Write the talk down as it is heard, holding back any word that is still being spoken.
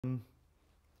Um,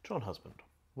 Jon Husband,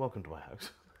 welcome to my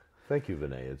house. Thank you,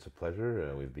 Vinay. It's a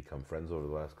pleasure. We've become friends over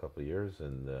the last couple of years,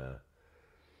 and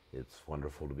it's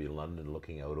wonderful to be in London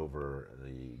looking out over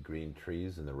the green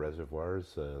trees and the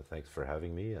reservoirs. Thanks for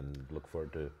having me, and look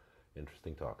forward to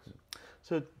interesting talks.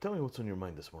 So tell me what's on your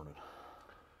mind this morning.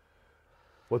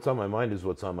 What's on my mind is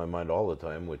what's on my mind all the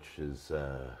time, which is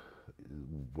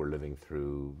we're living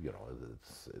through,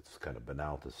 it's kind of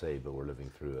banal to say, but we're living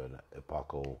through an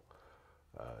epochal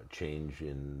change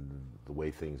in the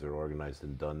way things are organized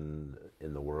and done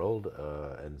in the world.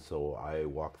 And so I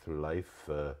walk through life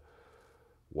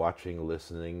watching,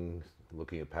 listening,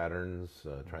 looking at patterns,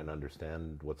 trying to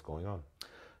understand what's going on.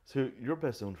 So you're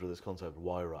best known for this concept,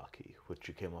 Wirearchy, which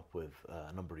you came up with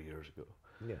a number of years ago.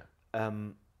 Yeah.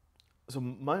 So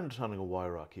my understanding of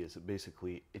Wirearchy is that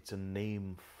basically it's a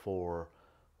name for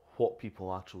what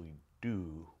people actually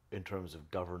do in terms of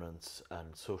governance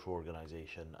and social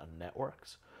organization and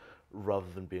networks, rather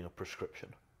than being a prescription.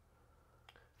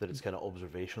 That it's kind of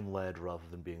observation-led rather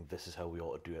than being this is how we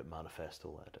ought to do it,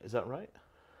 manifesto-led. Is that right?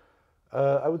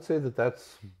 I would say that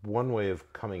that's one way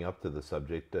of coming up to the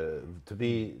subject. To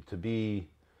be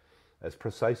as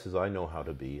precise as I know how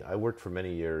to be, I worked for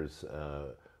many years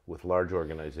with large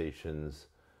organizations,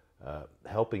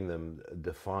 helping them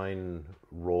define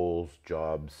roles,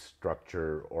 jobs,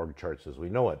 structure, org charts as we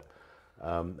know it.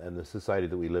 And the society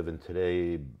that we live in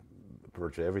today,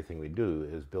 virtually everything we do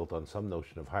is built on some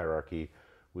notion of hierarchy.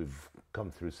 We've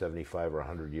come through 75 or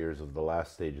 100 years of the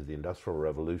last stage of the Industrial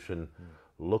Revolution,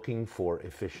 looking for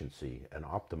efficiency and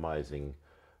optimizing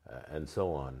and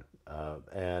so on.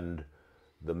 And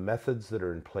the methods that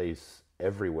are in place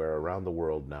everywhere around the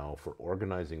world now for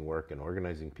organizing work and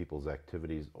organizing people's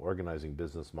activities, organizing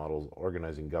business models,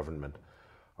 organizing government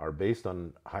are based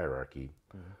on hierarchy.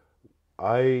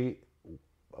 I,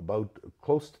 about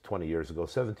close to 20 years ago,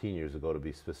 17 years ago to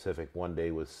be specific, one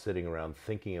day was sitting around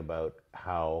thinking about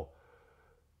how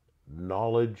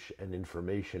knowledge and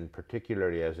information,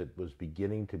 particularly as it was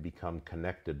beginning to become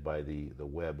connected by the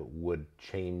web, would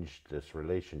change this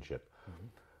relationship.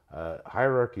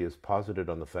 Hierarchy is posited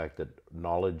on the fact that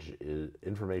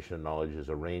information and knowledge is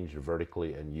arranged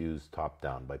vertically and used top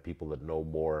down by people that know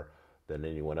more than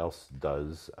anyone else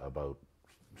does about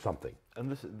something.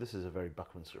 And this is a very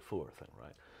Buckminster Fuller thing,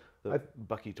 right? That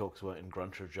Bucky talks about in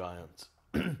Grunter Giants.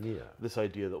 Yeah. This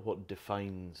idea that what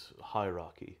defines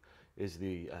hierarchy is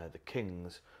the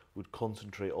kings would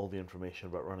concentrate all the information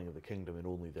about running of the kingdom in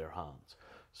only their hands.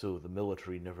 So the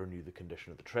military never knew the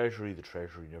condition of the treasury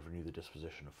never knew the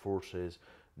disposition of forces,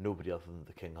 nobody other than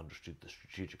the king understood the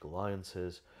strategic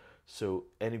alliances, so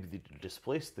anybody that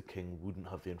displaced the king wouldn't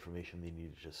have the information they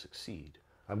needed to succeed.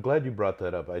 I'm glad you brought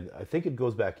that up. I think it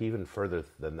goes back even further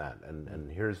than that,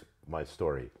 and here's my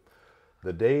story.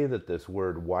 The day that this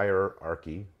word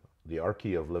wirearchy, the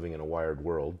archy of living in a wired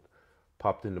world,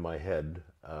 popped into my head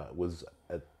was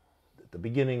at the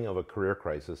beginning of a career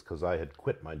crisis, because I had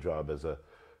quit my job as a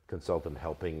consultant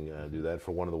helping do that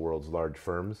for one of the world's large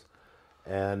firms,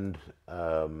 and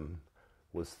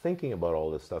was thinking about all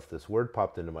this stuff. This word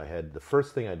popped into my head. The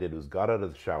first thing I did was got out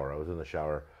of the shower. I was in the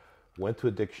shower, went to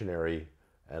a dictionary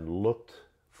and looked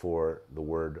for the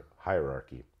word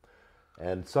hierarchy.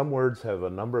 And some words have a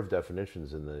number of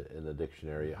definitions in the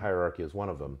dictionary. Hierarchy is one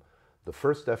of them. The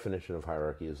first definition of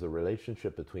hierarchy is the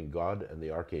relationship between God and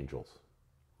the archangels.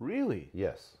 Really?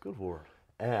 Yes. Good word.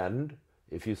 And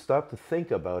if you stop to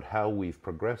think about how we've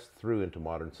progressed through into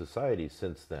modern society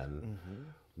since then,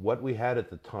 what we had at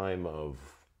the time of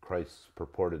Christ's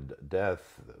purported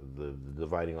death, the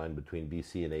dividing line between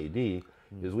BC and AD,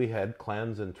 is we had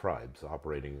clans and tribes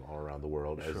operating all around the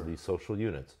world as these social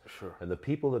units. Sure. And the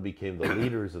people that became the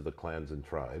leaders of the clans and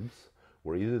tribes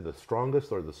were either the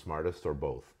strongest or the smartest or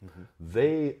both.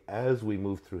 They, as we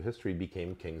moved through history,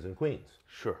 became kings and queens.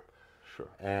 Sure.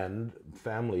 And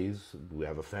families, we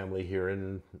have a family here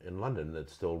in London that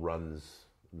still runs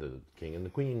the king and the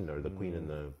queen, or the queen and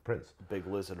the prince. Big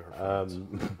Liz and her friends.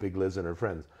 Big Liz and her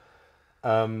friends.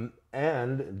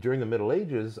 And during the Middle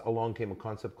Ages, along came a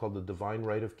concept called the divine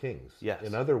right of kings. Yes.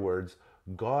 In other words,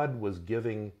 God was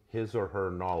giving his or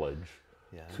her knowledge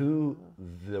to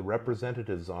the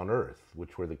representatives on earth,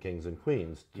 which were the kings and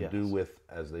queens, to do with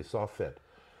as they saw fit.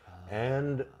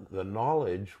 And the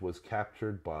knowledge was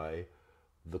captured by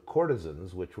the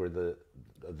courtesans, which were the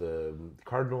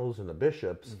cardinals and the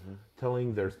bishops,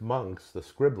 telling their monks, the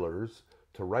scribblers,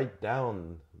 to write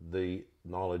down the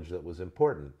knowledge that was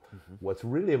important. What's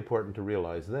really important to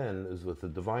realize then is with the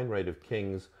divine right of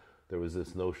kings, there was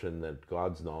this notion that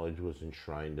God's knowledge was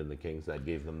enshrined in the kings. That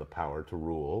gave them the power to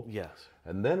rule. Yes.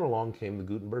 And then along came the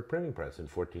Gutenberg printing press in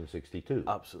 1462.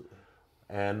 Absolutely.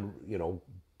 And,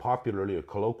 popularly or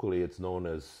colloquially, it's known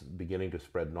as beginning to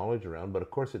spread knowledge around. But of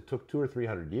course, it took 200 or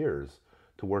 300 years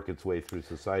to work its way through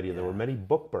society, and there were many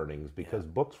book burnings because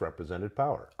books represented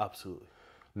power. Absolutely.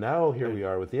 Now here we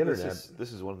are with the internet.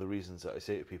 This is one of the reasons that I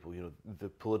say to people, the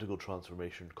political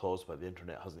transformation caused by the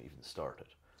internet hasn't even started.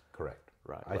 Correct.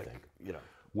 Right. I think.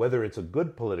 Whether it's a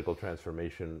good political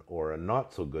transformation or a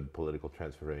not so good political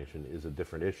transformation is a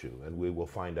different issue, and we will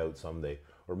find out someday.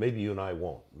 Or maybe you and I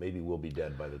won't. Maybe we'll be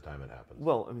dead by the time it happens.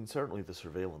 Well, I mean, certainly the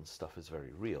surveillance stuff is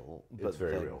very real. But it's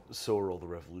very real. So are all the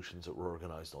revolutions that were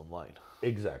organized online.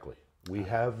 Exactly. We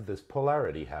have this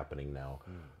polarity happening now.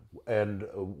 And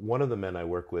one of the men I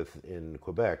work with in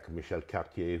Quebec, Michel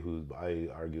Cartier, who I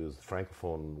argue is the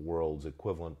Francophone world's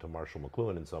equivalent to Marshall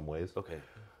McLuhan in some ways,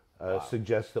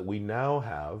 suggests that we now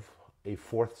have a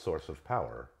fourth source of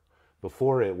power.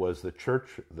 Before it was the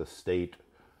church, the state,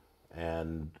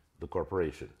 and the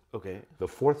corporation. Okay. The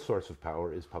fourth source of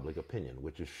power is public opinion,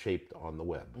 which is shaped on the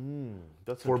web.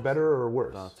 That's for better or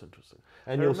worse. That's interesting.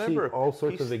 And you'll see all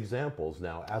sorts of examples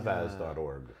now,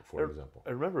 avaz.org, for example.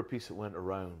 I remember a piece that went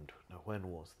around. Now, when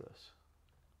was this?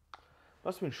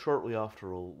 Must have been shortly after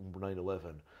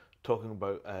 9/11, talking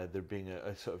about there being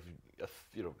a sort of,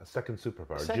 a second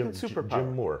superpower. Superpower.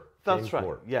 Jim Moore. That's James right.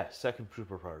 Moore. Yes, second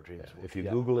superpower, James Moore. If you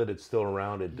Google it, it's still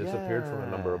around. It disappeared from a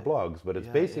number of blogs, but it's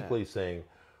basically saying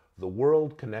the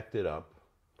world connected up.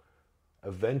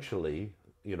 Eventually,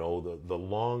 the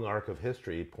long arc of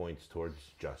history points towards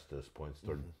justice, points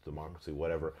towards democracy,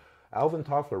 whatever. Alvin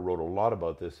Toffler wrote a lot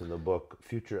about this in the book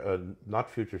not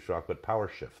Future Shock, but Power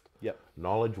Shift. Yep.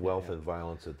 Knowledge, Wealth, and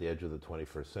Violence at the Edge of the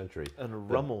 21st Century.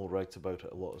 And Rummel writes about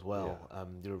it a lot as well.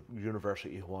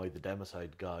 University of Hawaii, the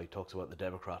democide guy, talks about the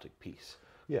democratic peace.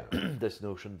 Yeah. This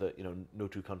notion that, no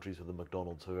two countries with a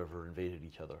McDonald's have ever invaded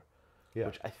each other. Yeah.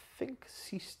 Which I think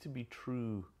ceased to be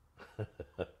true.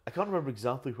 I can't remember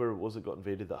exactly where it was that got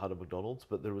invaded that had a McDonald's,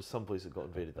 but there was some place that got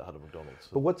invaded that had a McDonald's.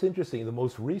 So. But what's interesting, the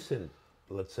most recent,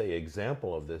 let's say,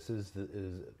 example of this is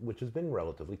which has been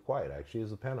relatively quiet, actually,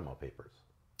 is the Panama Papers.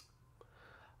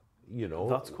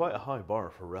 That's quite a high bar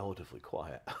for relatively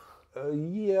quiet.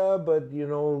 Yeah, but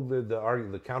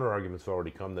the counter arguments have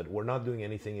already come that we're not doing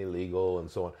anything illegal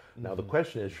and so on. Now the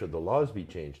question is, should the laws be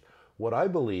changed? What I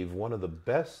believe one of the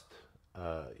best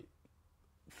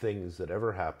things that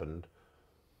ever happened,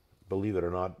 believe it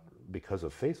or not, because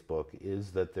of Facebook,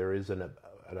 is that there is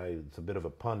it's a bit of a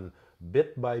pun,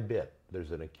 bit by bit,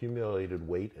 there's an accumulated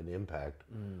weight and impact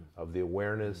of the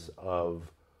awareness of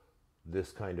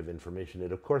this kind of information.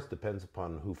 It, of course, depends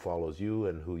upon who follows you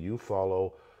and who you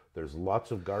follow. There's lots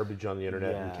of garbage on the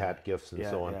internet and cat gifs and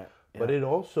so on. But it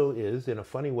also is, in a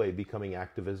funny way, becoming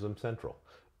activism central.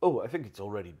 Oh, I think it's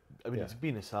already, it's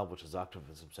been established as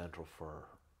activism central for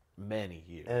many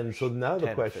years. And so now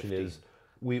the question is,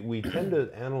 we tend to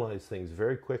analyze things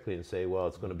very quickly and say, well,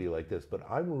 it's going to be like this. But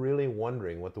I'm really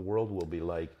wondering what the world will be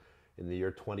like in the year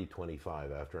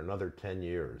 2025, after another 10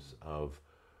 years of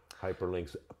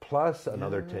hyperlinks, plus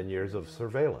another 10 years of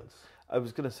surveillance. I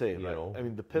was going to say,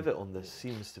 the pivot on this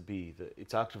seems to be that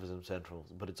it's activism central,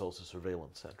 but it's also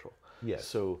surveillance central. Yes.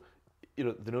 So,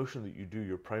 the notion that you do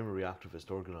your primary activist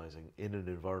organizing in an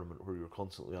environment where you're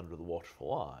constantly under the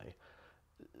watchful eye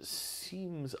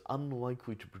seems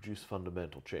unlikely to produce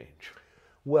fundamental change.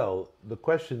 Well, the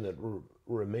question that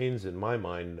remains in my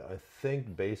mind, I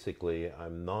think basically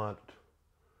I'm not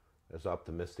as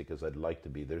optimistic as I'd like to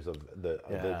be. There's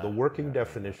the working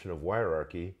definition of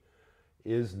Wirearchy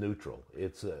is neutral.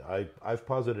 It's I've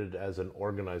posited as an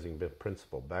organizing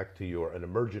principle. An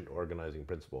emergent organizing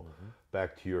principle.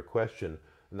 Back to your question,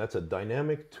 and that's a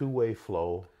dynamic two-way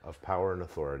flow of power and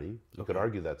authority. You could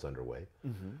argue that's underway,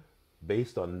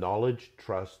 based on knowledge,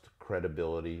 trust,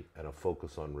 credibility, and a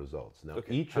focus on results. Now,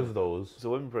 each of those.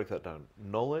 So let me break that down: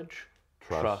 knowledge,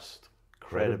 trust,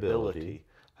 credibility.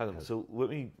 Hang on.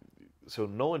 So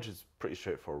knowledge is pretty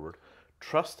straightforward.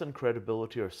 Trust and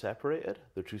credibility are separated.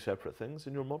 They're two separate things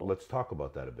in your model. Let's talk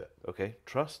about that a bit. Okay.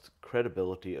 Trust,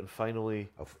 credibility, and finally...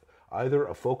 Either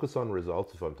a focus on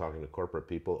results, if I'm talking to corporate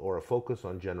people, or a focus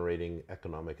on generating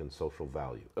economic and social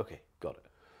value. Okay, got it.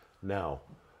 Now,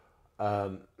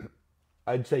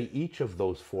 I'd say each of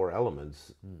those four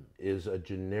elements is a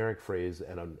generic phrase,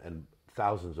 and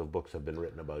thousands of books have been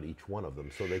written about each one of them,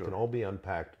 so they can all be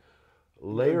unpacked.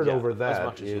 Layered over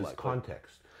that is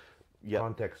context.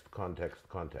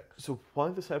 Context. So why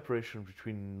the separation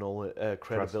between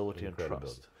credibility and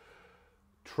trust?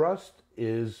 Trust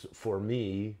is, for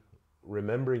me,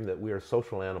 remembering that we are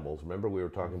social animals. Remember we were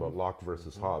talking about Locke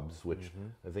versus Hobbes, which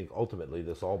I think ultimately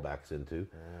this all backs into,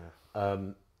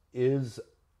 is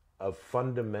a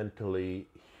fundamentally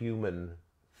human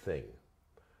thing.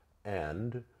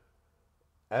 And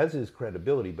as is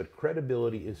credibility, but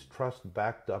credibility is trust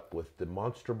backed up with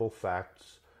demonstrable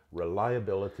facts,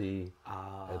 reliability,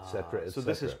 etc., etc. So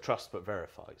this is trust but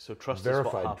verify. So trust Verified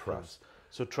is what happens. trust.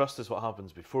 So trust is what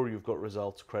happens before you've got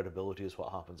results. Credibility is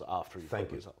what happens after you've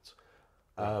got results.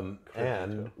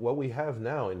 And what we have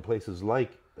now in places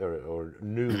like or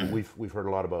new, we've heard a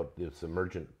lot about this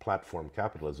emergent platform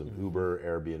capitalism, Uber,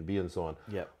 Airbnb, and so on.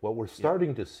 Yep. What we're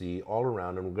starting to see all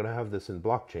around, and we're going to have this in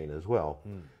blockchain as well,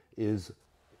 is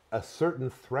a certain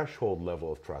threshold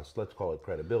level of trust, let's call it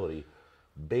credibility,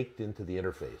 baked into the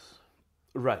interface.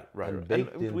 Right. And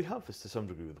we in- have this to some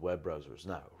degree with web browsers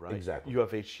now, right? Exactly. You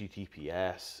have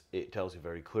HTTPS. It tells you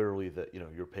very clearly that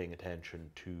you're paying attention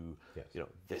to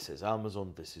this is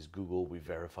Amazon, this is Google. We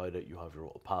verified it. You have your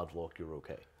little padlock. You're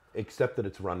okay. Except that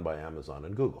it's run by Amazon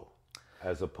and Google,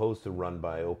 as opposed to run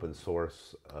by open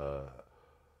source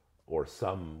or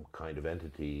some kind of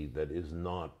entity that is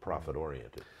not profit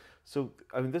oriented. So,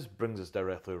 I mean, this brings us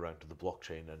directly around to the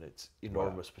blockchain and its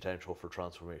enormous potential for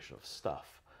transformation of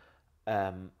stuff.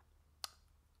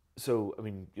 So, I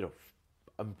mean,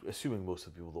 I'm assuming most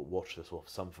of the people that watch this will have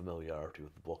some familiarity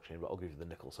with the blockchain, but I'll give you the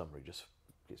nickel summary just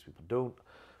in case people don't.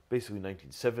 Basically,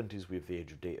 1970s, we have the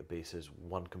age of databases,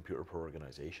 one computer per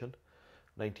organization.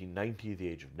 1990, the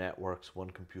age of networks, one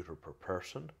computer per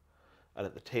person. And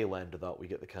at the tail end of that, we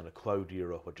get the kind of cloud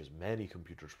era, which is many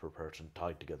computers per person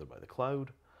tied together by the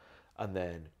cloud. And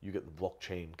then you get the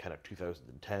blockchain kind of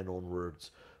 2010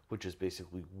 onwards, which is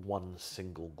basically one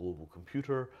single global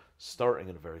computer, starting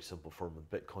in a very simple form with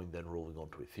Bitcoin, then rolling on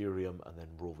to Ethereum, and then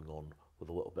rolling on with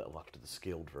a little bit of after the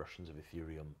scaled versions of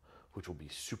Ethereum, which will be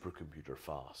supercomputer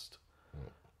fast,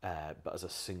 but as a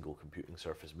single computing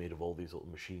surface made of all these little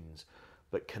machines,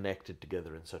 but connected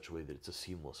together in such a way that it's a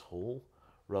seamless whole,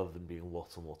 rather than being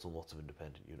lots and lots and lots of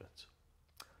independent units.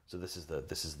 So this is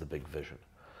the big vision.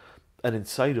 And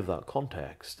inside of that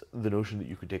context, the notion that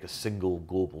you could take a single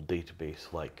global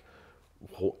database like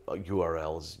what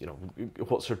URLs,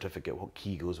 what certificate, what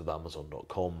key goes with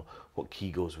Amazon.com, what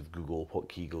key goes with Google, what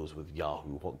key goes with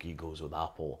Yahoo, what key goes with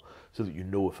Apple, so that you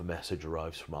know if a message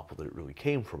arrives from Apple that it really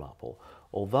came from Apple.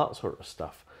 All that sort of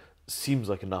stuff seems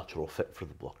like a natural fit for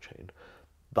the blockchain.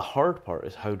 The hard part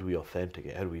is how do we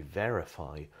authenticate, how do we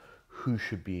verify who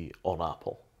should be on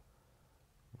Apple,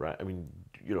 right? I mean,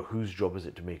 whose job is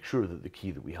it to make sure that the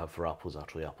key that we have for Apple is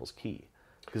actually Apple's key?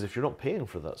 Because if you're not paying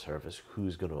for that service,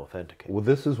 who's going to authenticate? Well,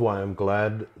 this is why I'm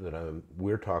glad that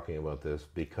we're talking about this,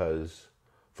 because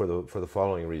for the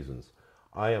following reasons.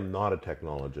 I am not a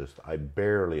technologist. I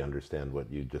barely understand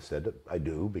what you just said. I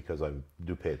do, because I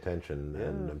do pay attention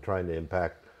and I'm trying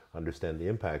to understand the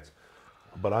impacts.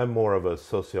 But I'm more of a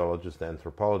sociologist,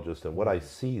 anthropologist, and what I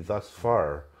see thus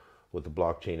far with the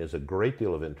blockchain is a great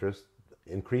deal of interest,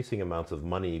 increasing amounts of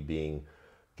money being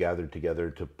gathered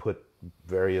together to put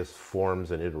various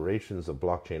forms and iterations of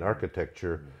blockchain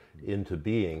architecture into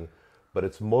being, but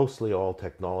it's mostly all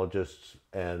technologists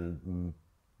and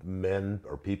men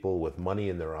or people with money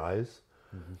in their eyes,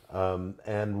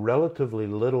 and relatively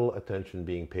little attention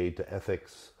being paid to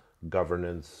ethics,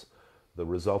 governance, the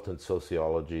resultant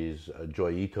sociologies.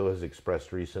 Joy Ito has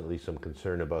expressed recently some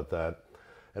concern about that.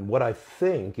 And what I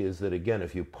think is that, again,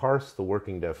 if you parse the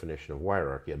working definition of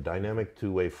Wirearchy, a dynamic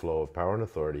two-way flow of power and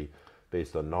authority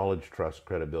based on knowledge, trust,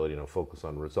 credibility, and a focus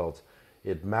on results,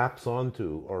 it maps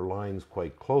onto or aligns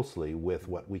quite closely with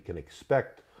what we can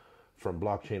expect from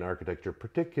blockchain architecture,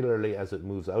 particularly as it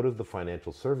moves out of the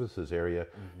financial services area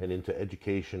and into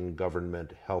education,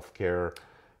 government, healthcare,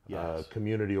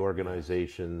 community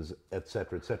organizations, et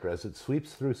cetera, as it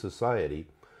sweeps through society.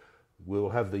 We'll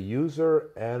have the user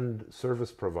and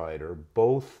service provider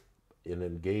both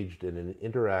engaged in an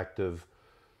interactive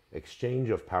exchange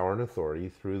of power and authority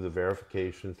through the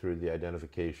verification, through the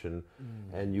identification,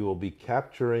 and you will be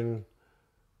capturing,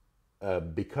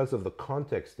 because of the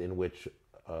context in which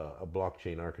a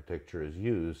blockchain architecture is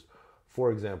used,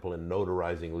 for example, in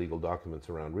notarizing legal documents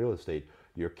around real estate,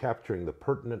 you're capturing the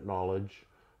pertinent knowledge,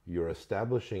 you're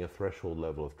establishing a threshold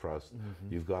level of trust,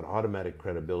 you've got automatic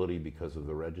credibility because of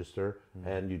the register,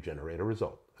 and you generate a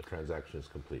result. A transaction is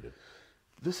completed.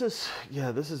 This is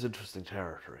interesting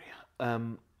territory.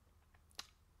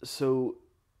 So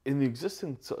in the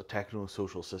existing sort of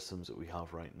techno-social systems that we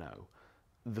have right now,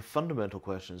 the fundamental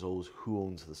question is always who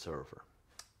owns the server.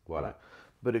 Voilà. Right?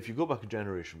 But if you go back a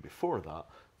generation before that,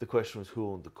 the question was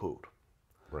who owned the code.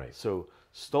 Right. So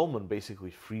Stallman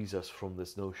basically frees us from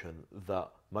this notion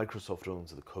that Microsoft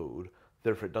owns the code,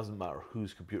 therefore it doesn't matter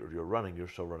whose computer you're running, you're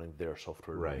still running their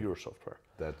software, not your software.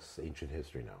 That's ancient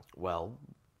history now. Well,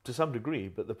 to some degree,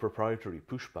 but the proprietary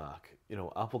pushback,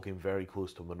 Apple came very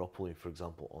close to monopoly, for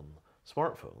example, on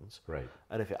smartphones. Right.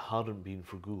 And if it hadn't been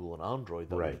for Google and Android,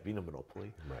 that would Right. have been a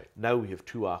monopoly. Right. Now we have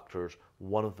two actors,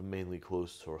 one of them mainly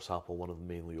closed source Apple, one of them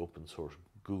mainly open source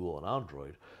Google and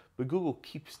Android. But Google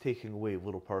keeps taking away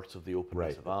little parts of the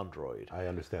openness Right. of Android. I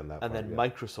understand that And part, then yeah.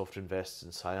 Microsoft invests in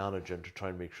Cyanogen to try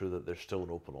and make sure that there's still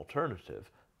an open alternative.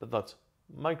 But that's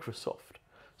Microsoft.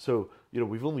 So,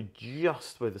 we've only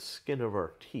just by the skin of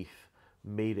our teeth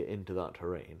made it into that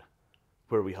terrain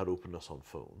where we had openness on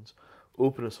phones.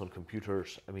 Openness on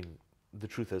computers, I mean, the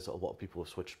truth is a lot of people have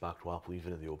switched back to Apple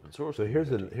even in the open source So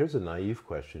community. here's a naive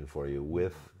question for you.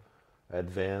 With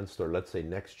advanced, or let's say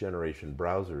next generation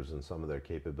browsers and some of their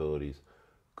capabilities,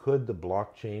 could the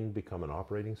blockchain become an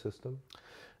operating system?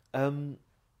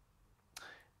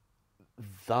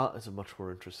 That is a much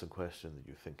more interesting question than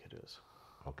you think it is.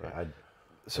 Okay. Right.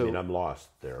 I mean, I'm lost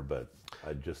there, but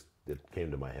it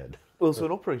came to my head. Well, so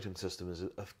an operating system is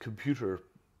a computer,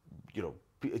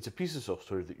 it's a piece of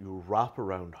software that you wrap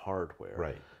around hardware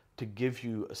Right. to give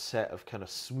you a set of kind of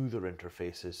smoother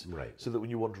interfaces, Right. so that when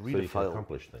you want to read So a you file, can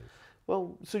accomplish things.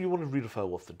 well, so you want to read a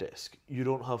file off the disk, you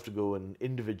don't have to go and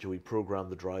individually program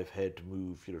the drive head to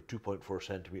move, 2.4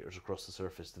 centimeters across the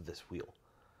surface to this wheel,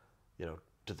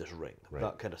 to this ring. Right.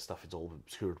 That kind of stuff is all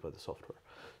obscured by the software.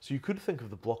 So you could think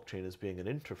of the blockchain as being an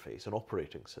interface, an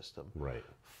operating system, Right.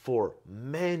 for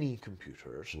many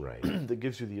computers, Right. that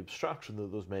gives you the abstraction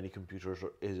that those many computers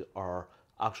are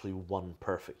actually one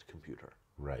perfect computer.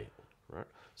 Right. Right?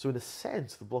 So in a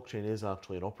sense, the blockchain is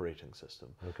actually an operating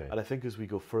system. Okay. And I think as we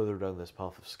go further down this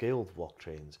path of scaled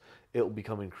blockchains, it'll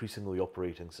become increasingly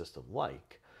operating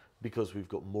system-like, because we've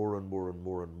got more and more and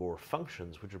more and more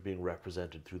functions which are being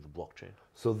represented through the blockchain.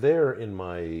 So there, in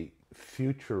my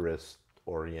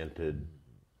futurist-oriented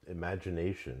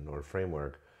imagination or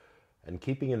framework, and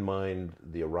keeping in mind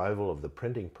the arrival of the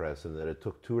printing press, and that it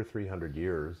took 200 or 300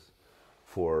 years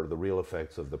for the real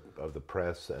effects of the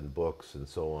press and books and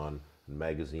so on, and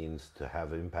magazines, to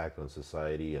have impact on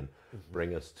society and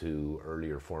bring us to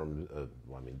earlier forms.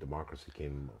 Democracy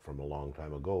came from a long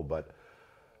time ago, but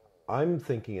I'm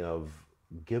thinking of,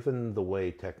 given the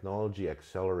way technology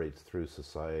accelerates through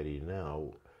society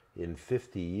now, in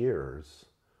 50 years,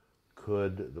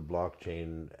 could the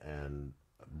blockchain and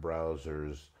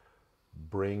browsers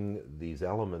bring these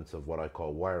elements of what I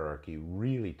call wirearchy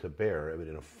really to bear,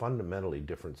 in a fundamentally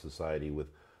different society with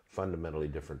fundamentally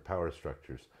different power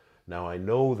structures? Now, I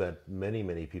know that many,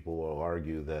 many people will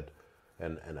argue that,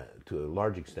 and to a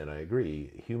large extent I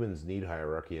agree, humans need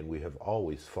hierarchy, and we have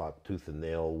always fought tooth and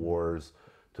nail wars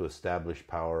to establish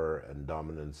power and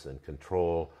dominance and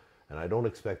control, and I don't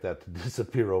expect that to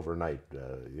disappear overnight,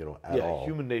 at all.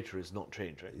 Human nature is not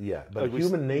changing. Yeah, but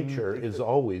human nature is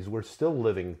always, we're still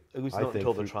living, At least I not think,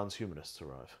 until the transhumanists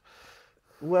arrive.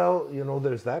 well,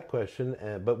 there's that question,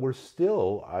 but we're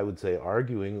still, I would say,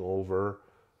 arguing over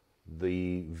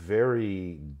the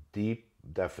very deep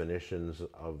definitions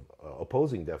of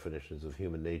opposing definitions of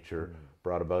human nature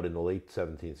brought about in the late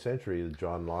 17th century with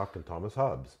John Locke and Thomas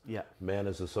Hobbes. Yeah. Man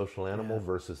is a social animal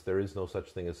versus there is no such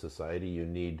thing as society. You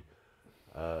need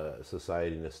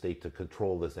society and a state to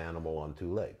control this animal on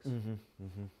two legs.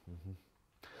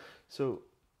 So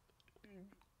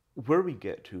where we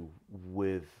get to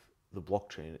with the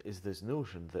blockchain is this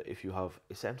notion that if you have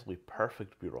essentially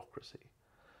perfect bureaucracy,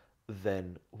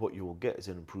 then what you will get is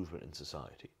an improvement in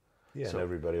society. Yeah, So- and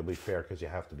everybody will be fair because you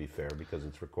have to be fair because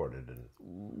it's recorded. And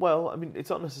Well, I mean, it's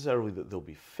not necessarily that they'll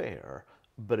be fair,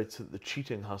 but it's that the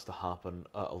cheating has to happen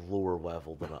at a lower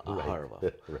level than at a Right. higher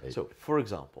level. Right. So, for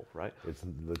example, right?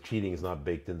 the cheating is not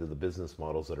baked into the business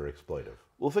models that are exploitive.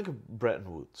 Well, think of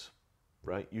Bretton Woods,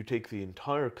 right? You take the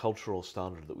entire cultural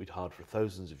standard that we'd had for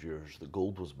thousands of years, that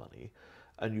gold was money,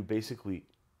 and you basically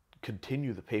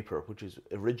continue the paper, which is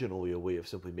originally a way of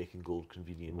simply making gold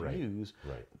convenient Right, to use.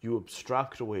 right. You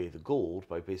abstract away the gold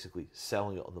by basically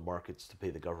selling it on the markets to pay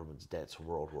the government's debts from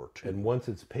World War II. And once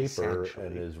it's paper Essentially.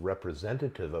 and is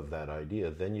representative of that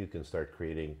idea, then you can start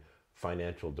creating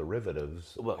financial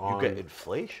derivatives. Well, you get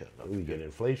inflation. You get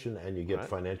inflation and you get Right.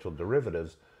 financial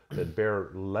derivatives that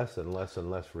bear less and less and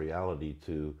less reality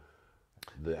to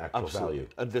the actual Absolutely. value.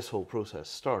 And this whole process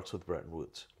starts with Bretton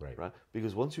Woods, Right.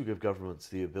 Because once you give governments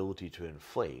the ability to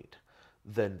inflate,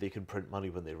 then they can print money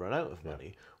when they run out of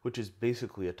money, which is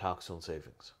basically a tax on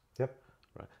savings, Yep.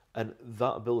 right? And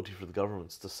that ability for the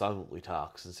governments to silently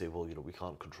tax and say, well, we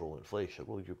can't control inflation.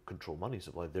 Well, you control money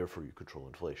supply, therefore you control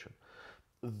inflation.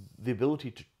 The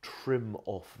ability to trim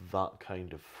off that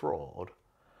kind of fraud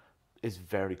is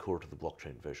very core to the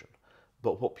blockchain vision.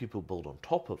 But what people build on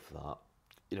top of that,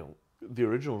 the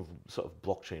original sort of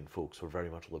blockchain folks were very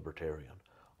much libertarian,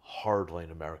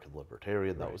 hardline American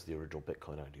libertarian. That was the original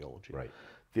Bitcoin ideology. Right.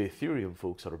 The Ethereum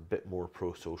folks are a bit more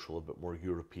pro-social, a bit more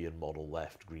European model,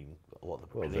 left, green, a lot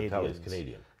of them Canadians. Vitaly's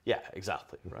Canadian. Yeah,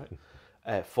 exactly, right.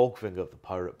 Folkfinger, the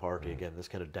Pirate Party, again, this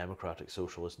kind of democratic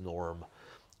socialist norm.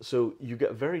 So you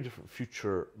get a very different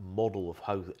future model of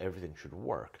how everything should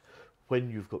work when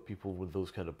you've got people with those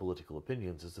kind of political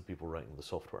opinions as the people writing the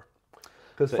software.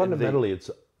 Because fundamentally, it's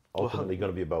ultimately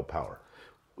going to be about power.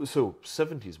 So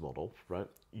 70s model, right?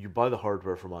 You buy the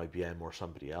hardware from IBM or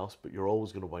somebody else, but you're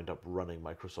always going to wind up running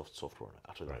Microsoft software on it.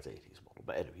 Actually, that's 80s model.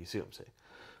 But anyway, you see what I'm saying,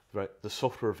 right? The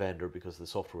software vendor, because the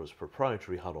software was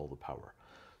proprietary, had all the power.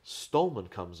 Stallman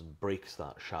comes and breaks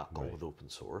that shackle with open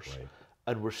source,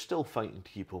 and we're still fighting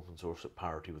to keep open source at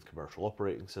parity with commercial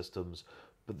operating systems,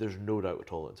 but there's no doubt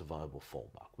at all it's a viable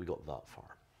fallback. We got that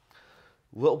far.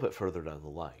 A little bit further down the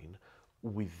line,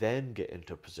 we then get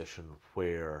into a position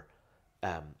where,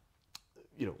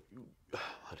 you know,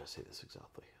 how do I say this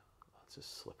exactly? It's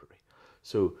just slippery.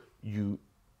 So you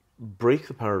break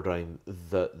the paradigm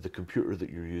that the computer that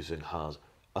you're using has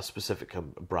a specific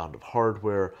brand of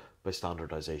hardware by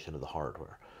standardization of the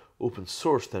hardware. Open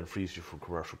source then frees you from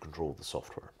commercial control of the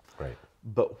software. Right.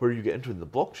 But where you get into in the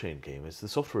blockchain game is the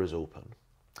software is open,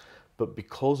 but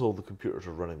because all the computers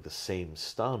are running the same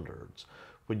standards,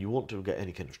 when you want to get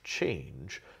any kind of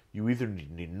change, you either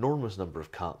need an enormous number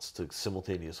of cats to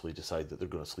simultaneously decide that they're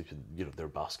going to sleep in, you know, their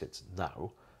baskets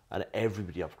now, and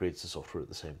everybody upgrades the software at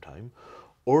the same time,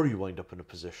 or you wind up in a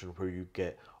position where you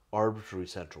get arbitrary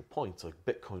central points like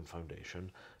Bitcoin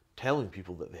Foundation telling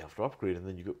people that they have to upgrade, and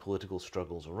then you get political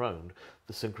struggles around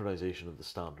the synchronization of the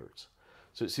standards.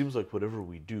 So it seems like whatever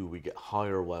we do, we get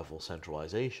higher level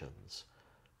centralizations.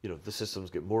 You know, the systems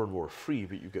get more and more free,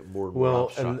 but you get more and more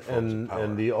abstract forms of power.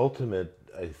 And the ultimate,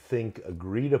 I think,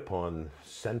 agreed upon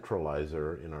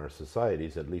centralizer in our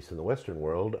societies, at least in the Western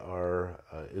world,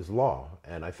 is law.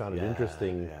 And I found it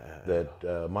interesting that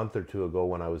a month or two ago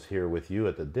when I was here with you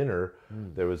at the dinner,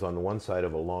 there was on one side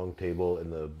of a long table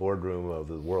in the boardroom of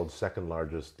the world's second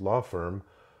largest law firm,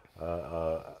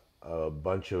 a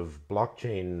bunch of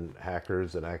blockchain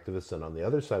hackers and activists, and on the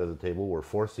other side of the table were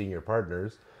 4 senior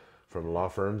partners from law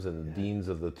firms and deans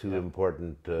of the 2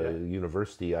 important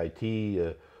university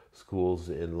IT schools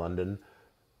in London.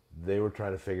 They were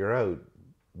trying to figure out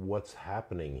what's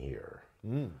happening here.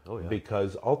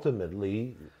 Because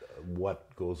ultimately,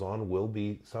 what goes on will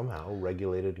be somehow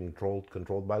regulated and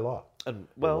controlled by law. And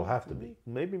well, it will have to be.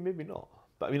 Maybe not.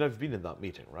 But I mean, I've been in that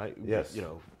meeting, right? Yes. You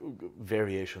know,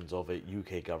 variations of it,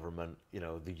 UK government, you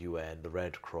know, the UN, the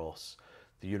Red Cross,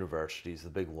 the universities, the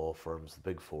big law firms, the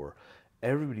big 4.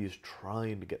 Everybody is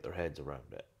trying to get their heads around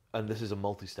it. And this is a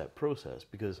multi-step process,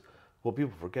 because what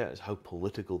people forget is how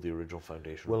political the original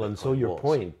foundation Well, of and Bitcoin so your was.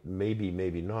 point,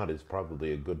 maybe not, is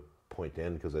probably a good point to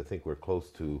end, because I think we're close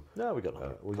to... No, we got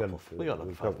another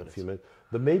 5 minutes. Few minutes.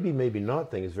 The maybe not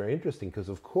thing is very interesting, because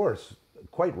of course,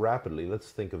 quite rapidly,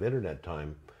 let's think of internet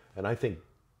time, and I think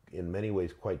in many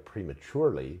ways quite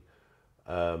prematurely,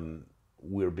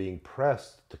 we're being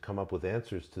pressed to come up with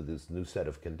answers to this new set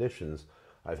of conditions.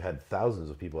 I've had thousands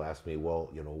of people ask me,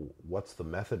 well, you know, what's the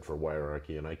method for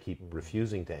Wirearchy? And I keep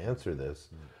refusing to answer this.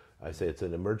 I say it's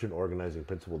an emergent organizing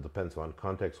principle, depends on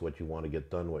context, what you want to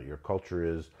get done, what your culture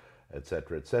is, et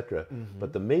cetera, et cetera.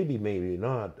 But the maybe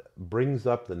not brings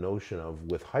up the notion of,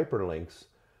 with hyperlinks,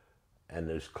 and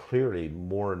there's clearly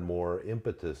more and more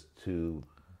impetus to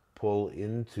pull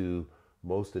into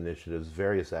most initiatives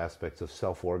various aspects of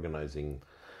self-organizing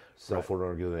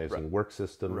work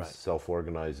systems,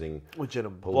 self-organizing Which in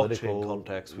a political blockchain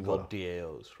context we call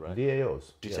DAOs, right?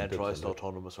 DAOs. Decentralized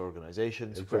autonomous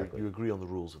organizations, where you agree on the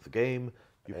rules of the game,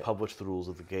 you publish the rules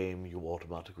of the game, you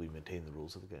automatically maintain the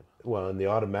rules of the game. Well, and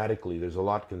automatically, there's a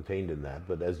lot contained in that,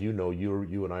 but as you know,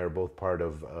 you and I are both part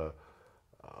of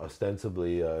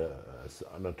ostensibly an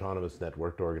autonomous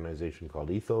networked organization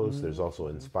called Ethos. There's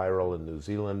also Inspiral in New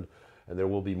Zealand. And there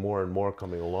will be more and more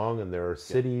coming along, and there are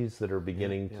cities that are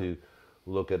beginning to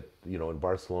look at, you know, in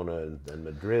Barcelona and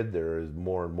Madrid, there is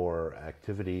more and more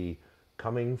activity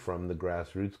coming from the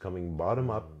grassroots, coming bottom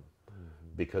up,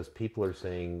 because people are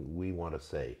saying, we want to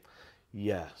say.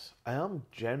 Yes, I am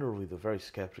generally very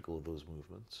skeptical of those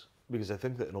movements, because I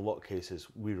think that in a lot of cases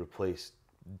we replace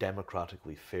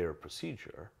democratically fair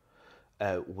procedure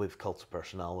with cults of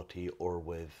personality or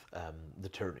with the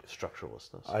tyranny of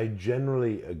structuralistness. I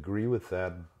generally agree with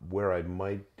that. Where I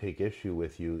might take issue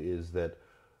with you is that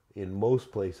in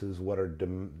most places, what are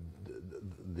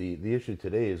the issue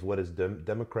today is what is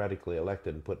democratically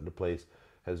elected and put into place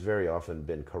has very often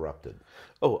been corrupted.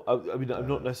 Oh, I mean, I'm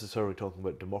not necessarily talking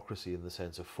about democracy in the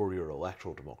sense of Fourier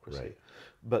electoral democracy,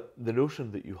 but the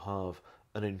notion that you have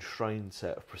an enshrined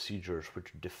set of procedures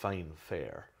which define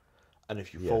fair, And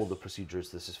if you follow the procedures,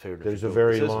 this is fair. And There's a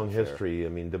very long history. I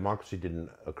mean, democracy didn't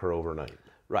occur overnight.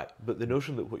 Right, but the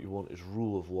notion that what you want is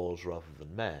rule of laws rather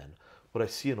than men, what I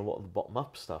see in a lot of the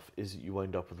bottom-up stuff is that you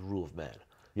wind up with rule of men.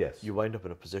 Yes. You wind up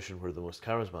in a position where the most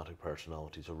charismatic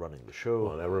personalities are running the show.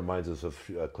 Well, that reminds us of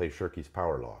Clay Shirky's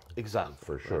power law. Exactly.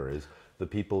 For sure. Is the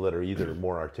people that are either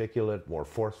more articulate, more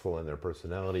forceful in their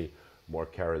personality, more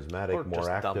charismatic, or more just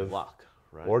active. dumb luck,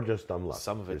 right? Or just dumb luck.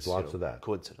 Some of it's There's lots of that.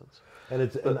 coincidence.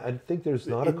 And I think there's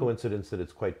not a coincidence that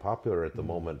it's quite popular at the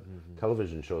moment.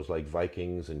 Television shows like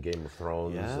Vikings and Game of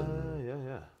Thrones.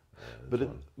 Yeah.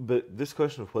 But this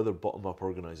question of whether bottom-up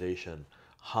organization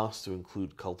has to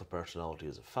include cult of personality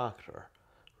as a factor,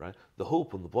 right? The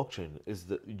hope on the blockchain is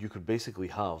that you could basically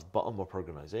have bottom-up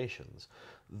organizations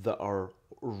that are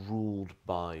ruled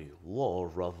by law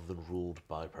rather than ruled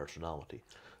by personality.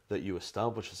 That you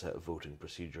establish a set of voting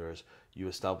procedures, you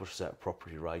establish a set of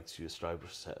property rights, you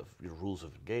establish a set of your rules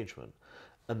of engagement,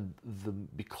 and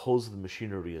because the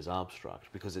machinery is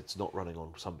abstract, because it's not running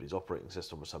on somebody's operating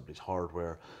system or somebody's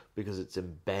hardware, because it's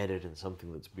embedded in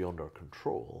something that's beyond our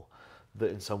control,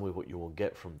 that in some way what you will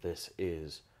get from this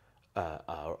is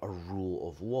a rule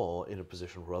of law in a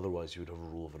position where otherwise you would have a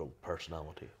rule of a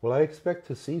personality. Well, I expect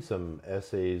to see some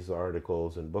essays,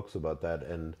 articles, and books about that,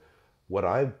 and what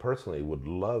I personally would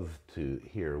love to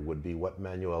hear would be what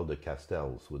Manuel de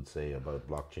Castells would say about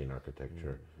blockchain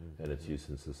architecture and its use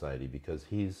in society, because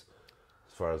he's,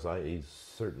 as far as he's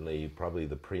certainly probably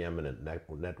the preeminent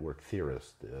network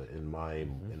theorist in my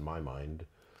mind.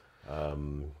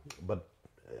 But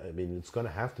I mean, it's going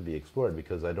to have to be explored,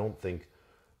 because I don't think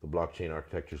the blockchain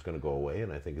architecture is going to go away,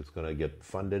 and I think it's going to get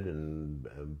funded and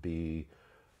be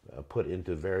put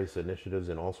into various initiatives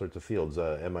in all sorts of fields.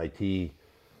 MIT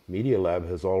Media Lab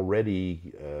has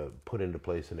already put into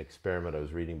place an experiment I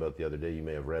was reading about the other day, you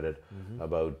may have read it,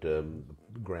 about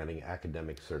granting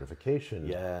academic certification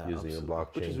using a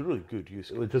blockchain. Which is a really good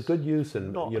use. It's a good use,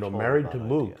 and married to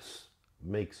MOOCs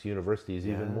makes universities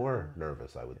even more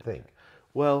nervous, I would think.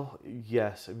 Well,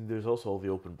 yes. I mean, there's also all the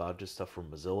open badges stuff from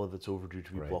Mozilla that's overdue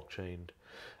to be blockchained.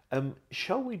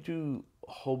 Shall we do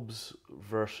Hobbes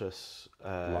versus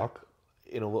Locke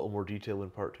in a little more detail in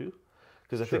part 2?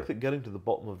 Because I think that getting to the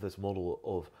bottom of this model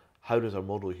of how does our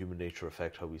model of human nature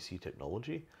affect how we see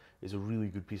technology is a really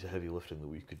good piece of heavy lifting that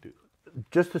we could do.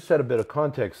 Just to set a bit of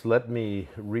context, let me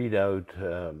read out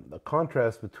a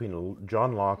contrast between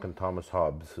John Locke and Thomas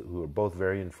Hobbes, who are both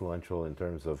very influential in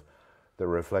terms of their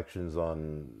reflections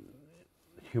on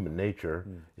human nature,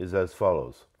 is as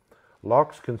follows.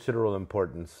 Locke's considerable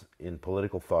importance in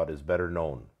political thought is better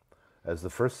known. As the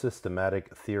first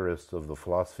systematic theorist of the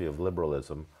philosophy of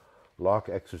liberalism, Locke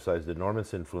exercised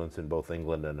enormous influence in both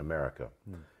England and America.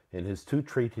 In his 2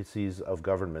 treatises of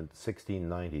government,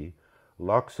 1690,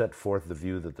 Locke set forth the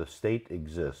view that the state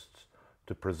exists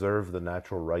to preserve the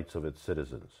natural rights of its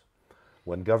citizens.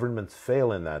 When governments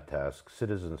fail in that task,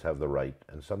 citizens have the right,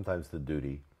 and sometimes the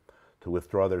duty, to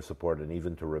withdraw their support and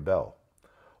even to rebel.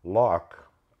 Locke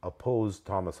opposed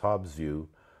Thomas Hobbes' view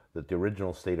that the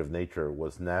original state of nature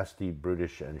was nasty,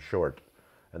 brutish, and short,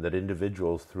 and that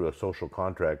individuals, through a social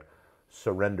contract,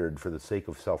 surrendered for the sake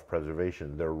of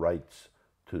self-preservation their rights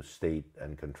to state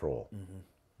and control.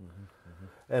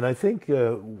 And I think,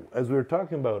 as we were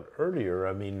talking about earlier,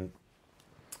 I mean,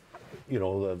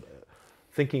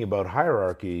 thinking about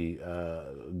hierarchy,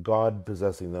 God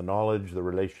possessing the knowledge, the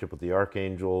relationship with the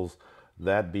archangels,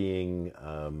 that being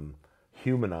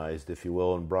humanized, if you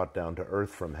will, and brought down to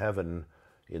earth from heaven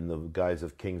in the guise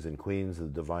of kings and queens, the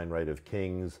divine right of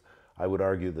kings. I would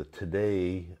argue that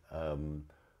today,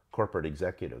 corporate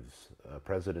executives,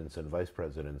 presidents and vice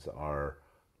presidents are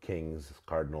kings,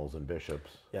 cardinals, and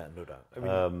bishops. Yeah, no doubt. I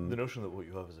mean, the notion that what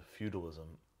you have is a feudalism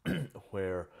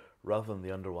where rather than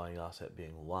the underlying asset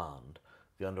being land,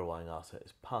 the underlying asset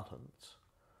is patents.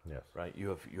 Yes. Right? You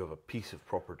have a piece of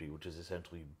property which is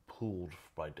essentially pooled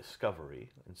by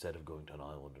discovery. Instead of going to an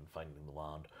island and finding the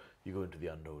land, you go into the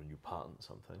unknown and you patent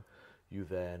something. You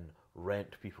then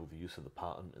rent people the use of the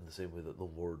patent in the same way that the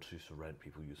lords used to rent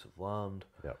people use of land.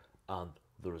 Yep. And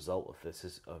the result of this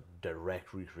is a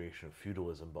direct recreation of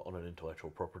feudalism, but on an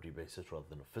intellectual property basis rather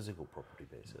than a physical property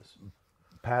basis.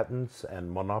 Patents and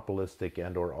monopolistic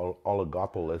and or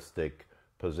oligopolistic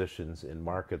positions in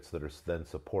markets that are then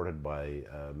supported by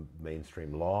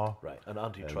mainstream law. Right, and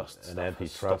antitrust and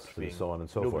antitrust and so on and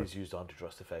so forth. Nobody's used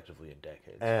antitrust effectively in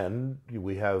decades. And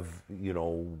we have,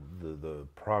 the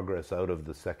progress out of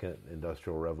the second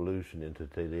industrial revolution into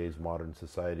today's modern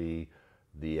society,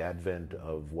 the advent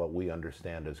of what we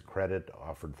understand as credit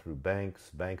offered through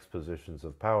banks' positions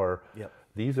of power. Yep.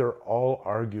 These are all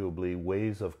arguably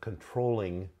ways of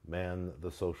controlling man,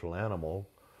 the social animal,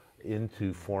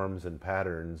 into forms and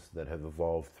patterns that have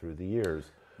evolved through the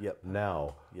years. Yep.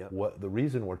 Now, Yep. the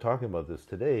reason we're talking about this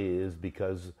today is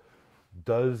because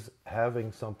does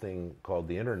having something called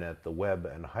the internet, the web,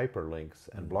 and hyperlinks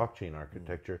and blockchain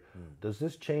architecture, does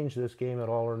this change this game at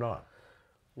all or not?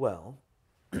 Well,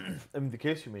 I mean, the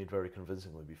case you made very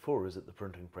convincingly before is that the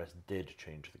printing press did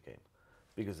change the game,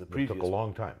 because the previous It took a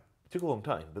long time. It took a long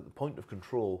time, but the point of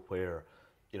control where,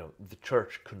 the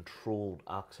church controlled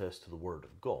access to the Word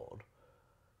of God,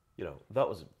 that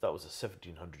was a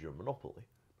 1700-year monopoly.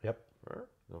 Yep. Right?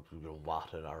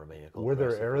 Latin, Aramaic. all Were the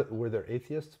rest of it. there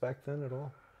atheists back then at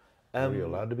all? Were you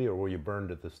allowed to be, or were you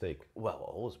burned at the stake? Well,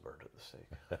 always burned at the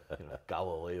stake.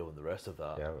 Galileo and the rest of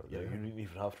that. Yeah, You didn't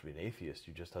even have to be an atheist.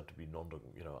 You just had to be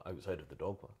outside of the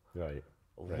dogma. Right.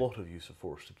 A lot of use of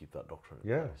force to keep that doctrine in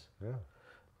Yeah. place. Yeah.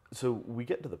 So we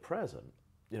get to the present.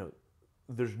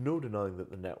 There's no denying that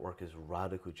the network is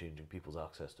radically changing people's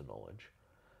access to knowledge.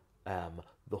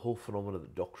 The whole phenomena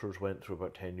that doctors went through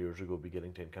about 10 years ago,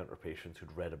 beginning to encounter patients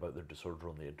who'd read about their disorder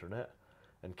on the internet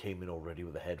and came in already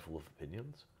with a head full of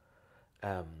opinions.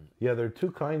 Yeah, there are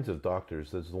two kinds of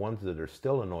doctors. There's the ones that are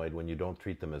still annoyed when you don't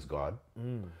treat them as God.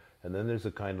 And then there's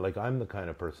I'm the kind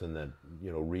of person that,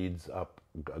 reads up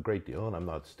a great deal, and I'm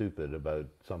not stupid about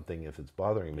something if it's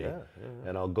bothering me. Yeah.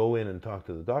 And I'll go in and talk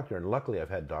to the doctor. And luckily I've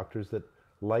had doctors that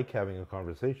like having a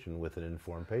conversation with an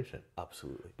informed patient.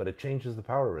 Absolutely. But it changes the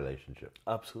power relationship.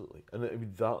 Absolutely. And I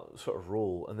mean, that sort of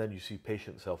role, and then you see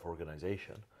patient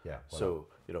self-organization. Yeah. So,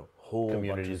 whole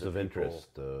Communities bunches of people, interest,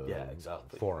 yeah,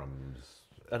 exactly. forums.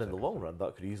 And in the long run,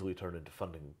 that could easily turn into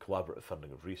collaborative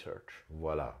funding of research.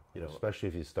 Voila. Especially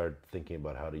if you start thinking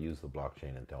about how to use the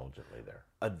blockchain intelligently there.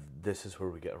 And this is where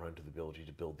we get around to the ability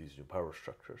to build these new power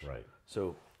structures. Right.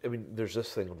 So, I mean, there's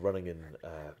this thing running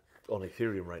on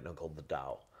Ethereum right now called the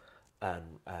DAO.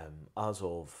 And as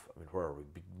of, where are we?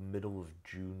 Middle of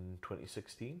June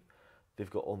 2016, they've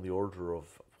got on the order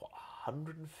of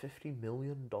 $150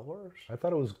 million. I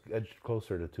thought it was edged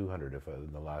closer to 200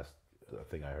 in the last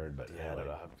thing I heard. But yeah,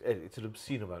 anyway. it's an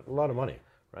obscene amount. A lot of money.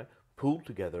 Right? Pulled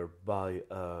together by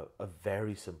a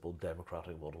very simple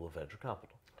democratic model of venture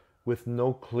capital. With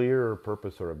no clear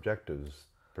purpose or objectives,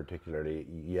 particularly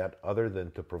yet, other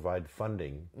than to provide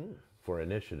funding for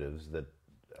initiatives that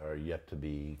are yet to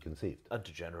be conceived. And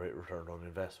to generate return on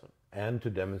investment. And to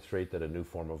demonstrate that a new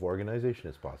form of organization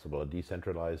is possible, a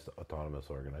decentralized autonomous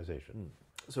organization.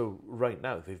 So right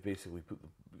now, they've basically put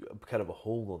kind of a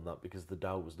hold on that because the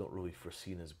DAO was not really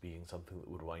foreseen as being something that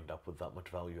would wind up with that much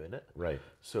value in it. Right.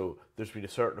 So there's been a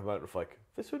certain amount of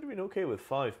this would have been okay with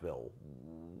 5 mil.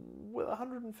 With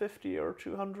 150 or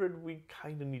 200, we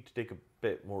kind of need to take a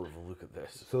bit more of a look at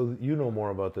this. So you know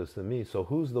more about this than me. So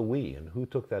who's the we, and who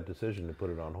took that decision to put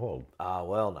it on hold?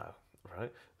 Well now,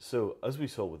 right? So as we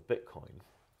saw with Bitcoin,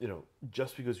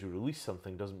 just because you release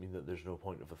something doesn't mean that there's no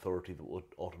point of authority that will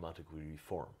automatically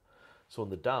reform. So in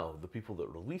the DAO, the people that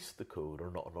released the code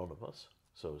are not anonymous.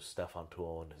 So Stefan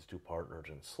Tuo and his two partners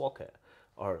in Slockit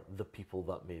are the people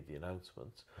that made the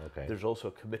announcements. Okay. There's also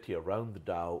a committee around the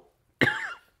DAO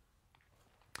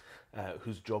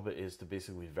whose job it is to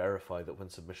basically verify that when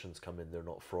submissions come in, they're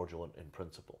not fraudulent in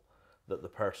principle. That the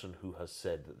person who has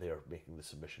said that they are making the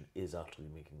submission is actually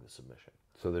making the submission.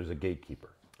 So there's a gatekeeper.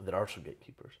 There are some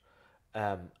gatekeepers.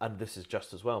 And this is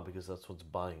just as well because that's what's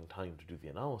buying time to do the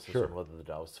analysis Sure. on whether the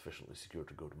DAO is sufficiently secure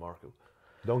to go to market.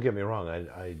 Don't get me wrong.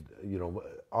 I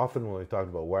often when we've talked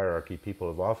about Wirearchy, people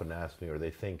have often asked me, or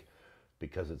they think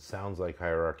because it sounds like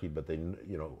hierarchy, but they,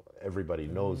 everybody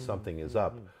knows something is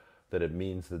up, that it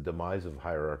means the demise of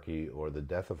hierarchy or the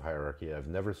death of hierarchy. I've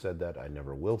never said that. I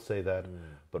never will say that.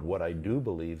 But what I do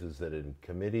believe is that in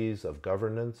committees of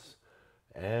governance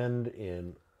and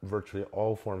in virtually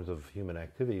all forms of human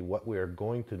activity, what we are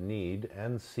going to need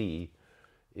and see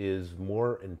is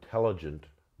more intelligent,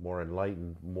 more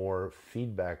enlightened, more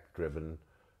feedback-driven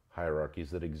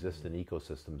hierarchies that exist in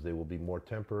ecosystems. They will be more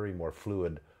temporary, more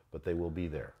fluid, but they will be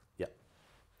there. Yeah.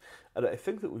 And I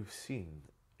think that we've seen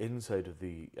inside of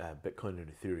the Bitcoin and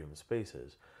Ethereum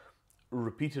spaces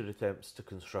repeated attempts to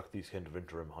construct these kind of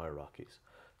interim hierarchies.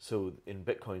 So in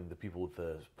Bitcoin, the people with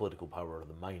the political power are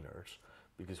the miners,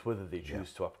 because whether they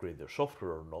choose to upgrade their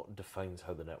software or not defines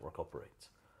how the network operates.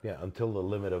 Yeah, until the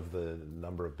limit of the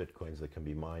number of Bitcoins that can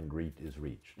be mined is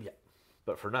reached. Yeah.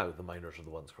 But for now, the miners are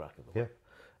the ones cracking the whip.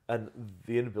 Yeah. And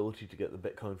the inability to get the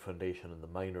Bitcoin Foundation and the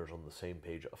miners on the same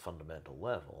page at a fundamental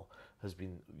level has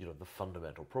been, the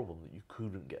fundamental problem that you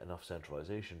couldn't get enough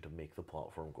centralization to make the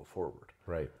platform go forward.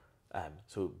 Right.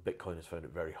 So Bitcoin has found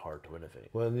it very hard to innovate.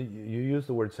 Well, you use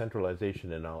the word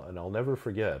centralization, and I'll never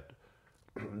forget.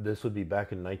 This would be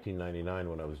back in 1999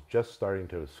 when I was just starting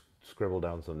to scribble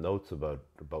down some notes about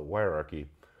Wirearchy.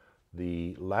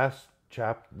 The last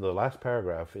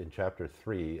paragraph in chapter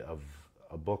 3 of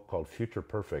a book called Future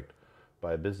Perfect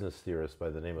by a business theorist by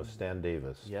the name of Stan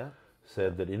Davis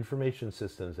said that information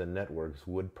systems and networks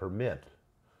would permit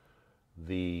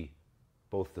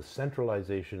both the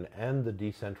centralization and the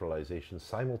decentralization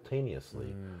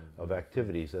simultaneously of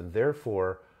activities, and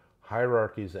therefore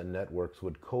hierarchies and networks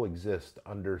would coexist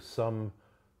under some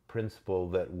principle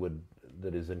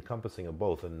that is encompassing of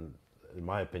both. And in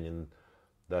my opinion,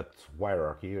 that's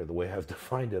Wirearchy, or the way I've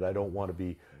defined it. I don't want to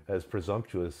be as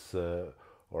presumptuous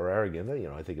or arrogant.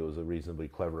 I think it was a reasonably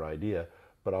clever idea,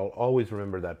 but I'll always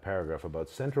remember that paragraph about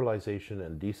centralization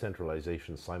and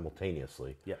decentralization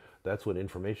simultaneously. Yeah. That's what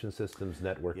information systems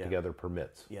network together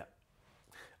permits. Yeah.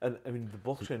 And I mean, the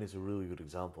blockchain is a really good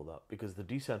example of that, because the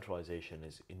decentralization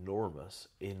is enormous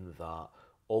in that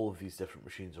all of these different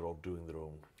machines are all doing their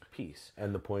own piece.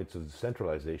 And the points of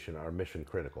centralization are mission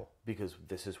critical. Because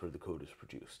this is where the code is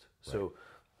produced. Right. So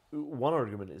one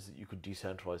argument is that you could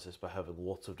decentralize this by having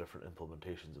lots of different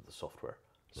implementations of the software.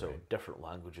 So different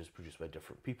languages produced by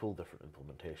different people, different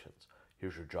implementations.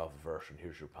 Here's your Java version,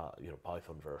 here's your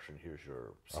Python version, here's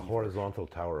your C a horizontal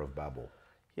version. Tower of Babel.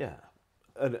 Yeah,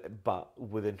 but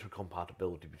with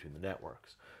intercompatibility between the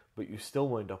networks. But you still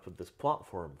wind up with this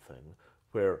platform thing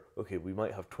where, okay, we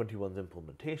might have 21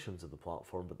 implementations of the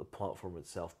platform, but the platform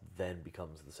itself then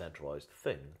becomes the centralized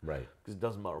thing. Right. Because it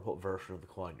doesn't matter what version of the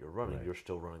client you're running, you're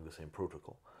still running the same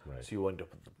protocol. Right. So you wind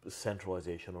up with the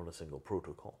centralization on a single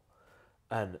protocol.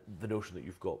 And the notion that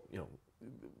you've got,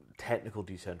 technical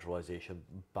decentralization,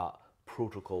 but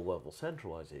protocol level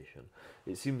centralization,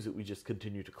 it seems that we just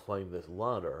continue to climb this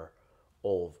ladder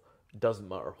of, doesn't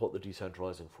matter what the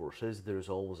decentralizing force is, there's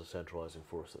always a centralizing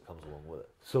force that comes along with it.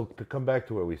 So to come back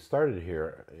to where we started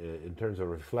here, in terms of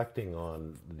reflecting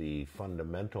on the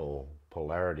fundamental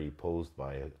polarity posed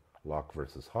by Locke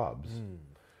versus Hobbes,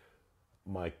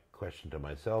 my question to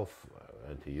myself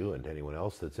and to you and to anyone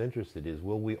else that's interested is,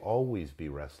 will we always be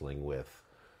wrestling with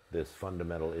this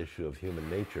fundamental issue of human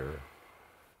nature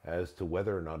as to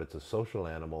whether or not it's a social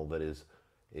animal that is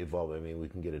evolving? I mean, we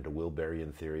can get into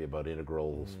Wilberian theory about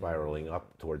integral spiraling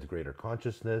up towards greater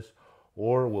consciousness,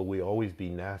 or will we always be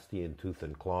nasty in tooth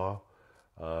and claw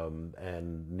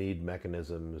and need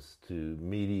mechanisms to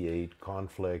mediate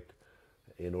conflict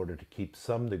in order to keep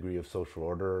some degree of social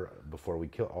order before we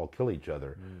all kill each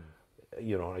other?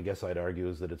 I guess I'd argue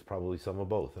is that it's probably some of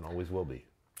both and always will be.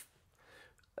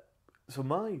 So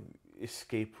my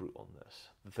escape route on this,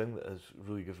 the thing that has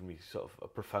really given me sort of a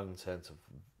profound sense of,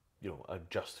 a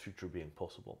just future being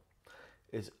possible,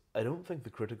 is I don't think the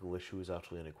critical issue is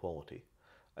actually inequality.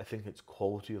 I think it's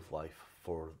quality of life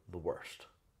for the worst.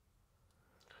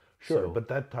 Sure, but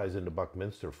that ties into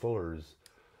Buckminster Fuller's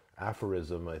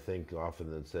aphorism, I think, often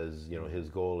that says, his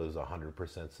goal is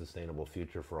 100% sustainable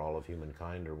future for all of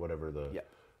humankind, or whatever the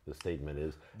statement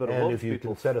is. But and if you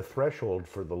can set a threshold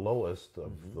for the lowest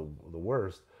of the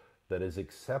worst that is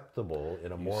acceptable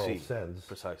in a moral sense,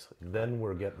 precisely, then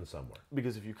we're getting somewhere.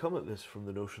 Because if you come at this from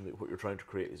the notion that what you're trying to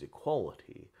create is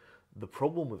equality, the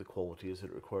problem with equality is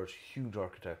that it requires huge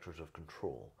architectures of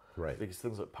control. Right. Because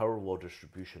things like power law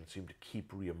distribution seem to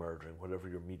keep re-emerging, whatever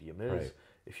your medium is. Right.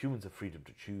 If humans have freedom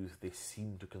to choose, they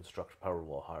seem to construct power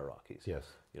law hierarchies. Yes.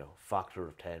 Factor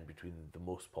of 10 between the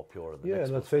most popular and the next next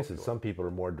and let's most face popular. It, some people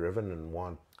are more driven and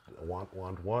want,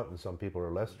 and some people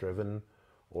are less driven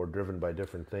or driven by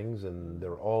different things, and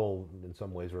they're all, in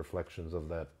some ways, reflections of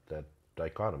that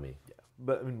dichotomy. Yeah.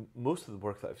 But I mean, most of the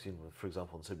work that I've seen, for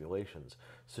example, in simulations,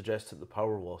 suggests that the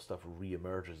power law stuff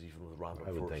re-emerges even with random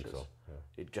forces. I would think so. Yeah.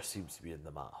 It just seems to be in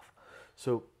the math.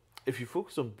 So if you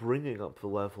focus on bringing up the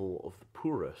level of the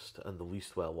poorest and the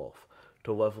least well off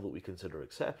to a level that we consider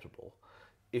acceptable,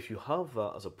 if you have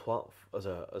that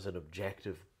as an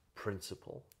objective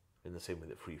principle, in the same way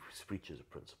that free speech is a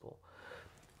principle,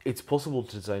 it's possible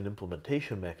to design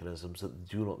implementation mechanisms that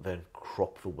do not then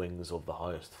crop the wings of the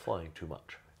highest flying too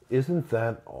much. Isn't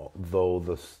that, though,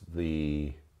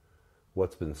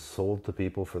 what's been sold to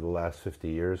people for the last 50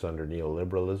 years under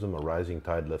neoliberalism, a rising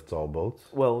tide lifts all boats?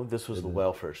 Well, this was the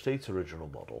welfare state's original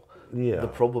model. Yeah. The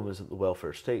problem is that the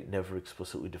welfare state never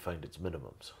explicitly defined its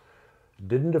minimums.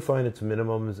 Didn't define its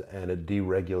minimums, and it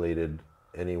deregulated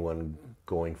anyone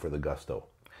going for the gusto,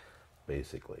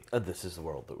 basically. And this is the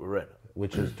world that we're in.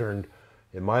 Which has turned,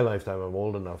 in my lifetime, I'm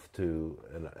old enough to,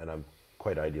 and I'm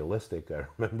quite idealistic. I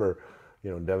remember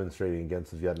demonstrating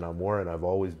against the Vietnam War, and I've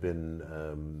always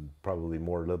been probably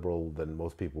more liberal than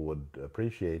most people would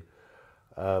appreciate.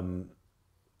 The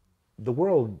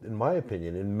world, in my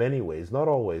opinion, in many ways, not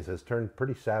always, has turned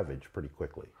pretty savage pretty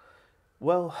quickly.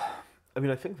 Well, I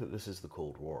mean, I think that this is the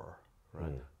Cold War,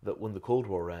 right? That when the Cold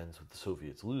War ends with the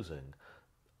Soviets losing,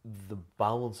 the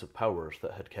balance of powers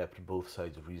that had kept both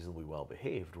sides reasonably well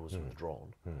behaved was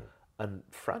withdrawn. And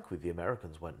frankly, the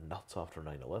Americans went nuts after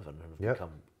 9/11 and have Yep.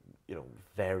 become,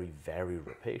 very, very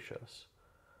rapacious.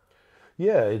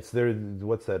 Yeah, it's there.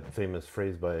 What's that famous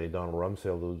phrase by Donald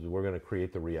Rumsfeld? We're going to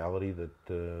create the reality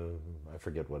that I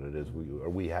forget what it is.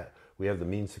 We have the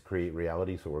means to create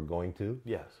reality, so we're going to.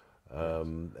 Yes.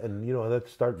 And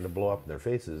that's starting to blow up in their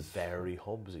faces. Very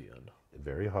Hobbesian.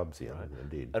 Very Hobbesian,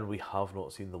 indeed. And we have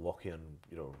not seen the Lockean,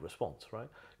 response, right?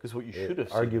 Because what you should have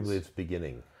seen Arguably, it's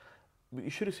beginning. what you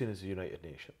should have seen is the United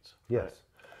Nations. Yes. Right?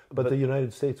 But the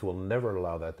United States will never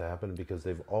allow that to happen because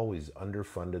they've always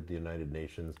underfunded the United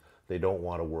Nations. They don't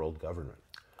want a world government.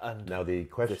 And Now the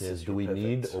question is, do we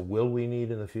need or will we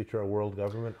need in the future a world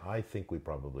government? I think we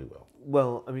probably will.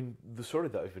 well, I mean, the story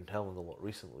that I've been telling a lot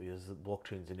recently is that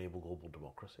blockchains enable global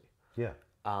democracy. Yeah.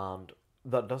 And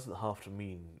that doesn't have to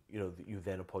mean, that you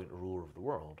then appoint a ruler of the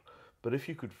world. But if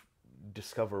you could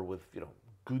discover with,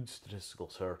 good statistical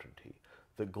certainty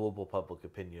that global public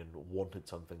opinion wanted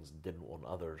some things and didn't want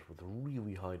others with a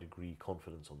really high degree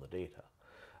confidence on the data,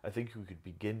 I think we could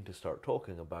begin to start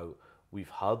talking about we've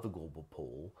had the global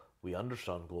poll, we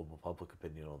understand global public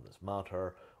opinion on this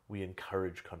matter, we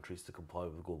encourage countries to comply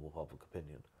with global public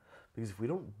opinion. Because if we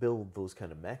don't build those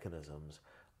kind of mechanisms,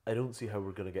 I don't see how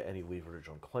we're going to get any leverage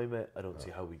on climate. I don't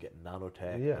see how we get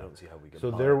nanotech. Yeah. I don't see how we get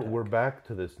So biotech. there, we're back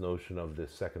to this notion of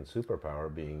this second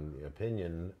superpower being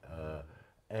opinion,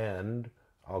 and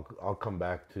I'll come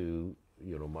back to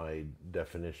my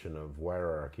definition of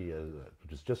wirearchy,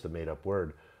 which is just a made-up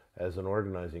word, as an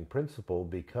organizing principle,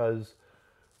 because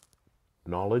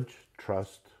knowledge,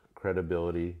 trust,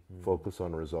 credibility, focus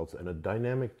on results, and a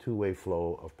dynamic two-way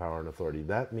flow of power and authority.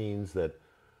 That means that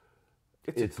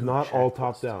it's not all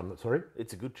top down. Sorry?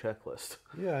 It's a good checklist.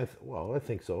 Yeah, I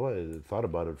think so. I thought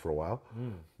about it for a while,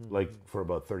 like for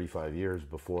about 35 years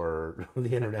before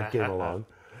the internet came along.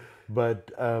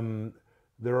 But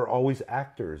there are always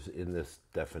actors in this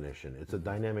definition. It's a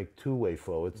dynamic two-way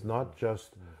flow. It's not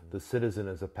just the citizen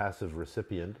as a passive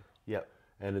recipient. Yep.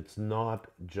 And it's not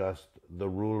just the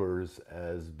rulers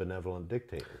as benevolent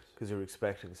dictators. Because you're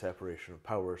expecting separation of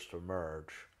powers to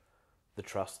emerge. The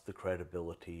trust, the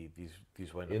credibility,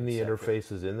 these wind up In the separate.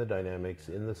 interfaces, in the dynamics,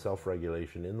 in the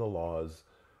self-regulation, in the laws,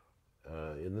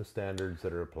 in the standards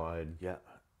that are applied. Yeah.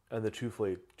 And the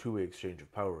two-way exchange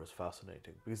of power is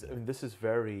fascinating. Because, I mean, this is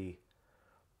very...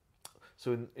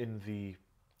 So in the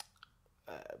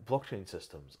blockchain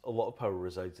systems, a lot of power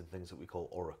resides in things that we call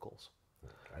oracles.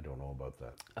 I don't know about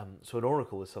that. So an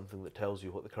oracle is something that tells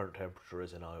you what the current temperature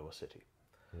is in Iowa City.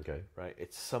 Okay. Right?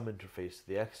 It's some interface to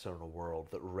the external world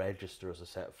that registers a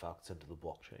set of facts into the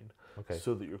blockchain, Okay.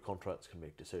 so that your contracts can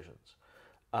make decisions.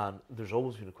 And there's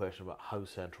always been a question about how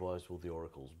centralized will the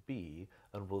oracles be,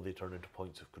 and will they turn into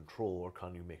points of control, or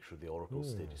can you make sure the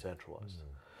oracles stay decentralized?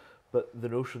 But the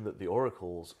notion that the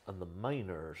oracles and the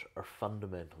miners are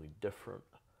fundamentally different,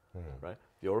 right?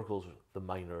 The oracles, the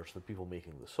miners, the people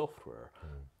making the software,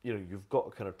 you've got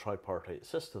a kind of tripartite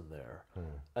system there,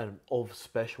 and of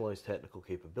specialized technical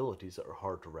capabilities that are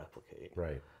hard to replicate,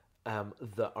 Right.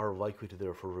 that are likely to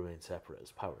therefore remain separate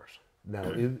as powers. Now,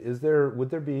 would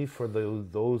there be, for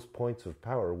those points of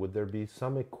power, would there be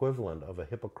some equivalent of a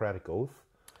Hippocratic oath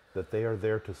that they are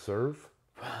there to serve?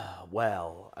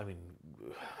 Well, I mean,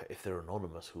 if they're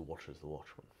anonymous, who watches the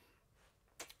Watchmen,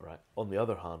 right? On the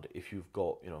other hand, if you've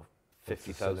got,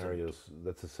 50,000...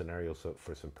 That's a scenario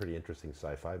for some pretty interesting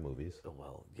sci-fi movies.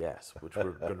 Well, yes, which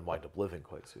we're going to wind up living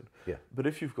quite soon. Yeah. But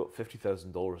if you've got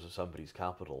 $50,000 of somebody's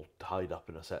capital tied up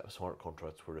in a set of smart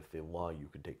contracts where if they lie, you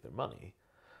can take their money,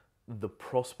 the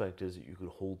prospect is that you could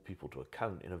hold people to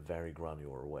account in a very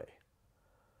granular way.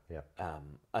 Yeah.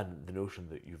 And the notion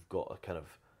that you've got a kind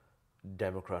of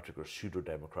democratic or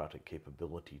pseudo-democratic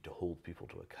capability to hold people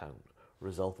to account,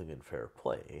 resulting in fair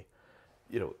play,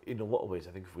 in a lot of ways,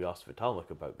 I think if we asked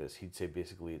Vitalik about this, he'd say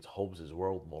basically it's Hobbes'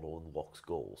 world model and Locke's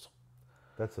goals.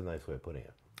 That's a nice way of putting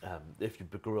it.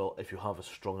 If you have a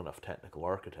strong enough technical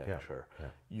architecture,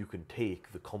 you can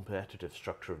take the competitive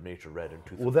structure of nature read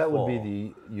into Well, that would be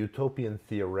the utopian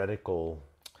theoretical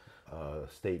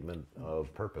statement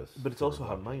of purpose. But it's also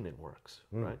how mining works,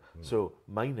 right? So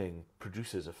mining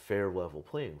produces a fair level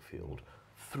playing field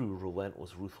through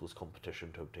relentless, ruthless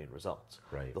competition to obtain results.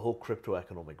 Right. The whole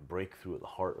crypto-economic breakthrough at the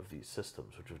heart of these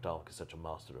systems, which Vitalik is such a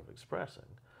master of expressing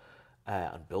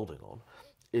and building on,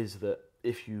 is that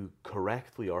if you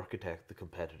correctly architect the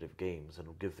competitive games and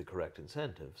give the correct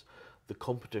incentives, the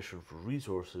competition for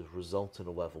resources results in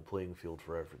a level playing field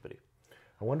for everybody.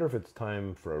 I wonder if it's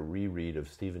time for a reread of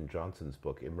Stephen Johnson's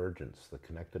book, Emergence, The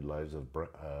Connected Lives of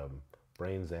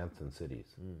Brains, Ants, and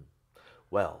Cities.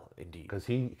 Well, indeed.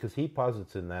 Because he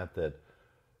posits in that the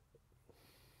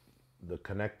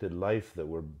connected life that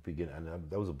we're beginning, and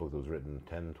that was a book that was written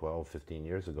 10, 12, 15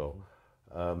 years ago,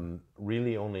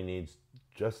 really only needs,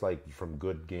 just like from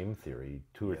good game theory,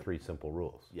 2 or 3 simple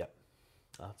rules. Yep,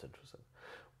 that's interesting.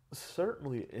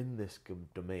 Certainly in this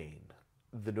domain,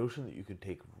 the notion that you can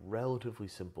take relatively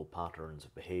simple patterns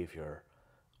of behavior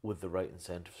with the right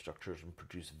incentive structures and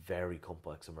produce very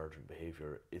complex emergent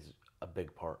behavior is a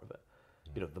big part of it.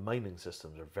 You know, the mining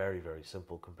systems are very, very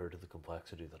simple compared to the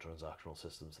complexity of the transactional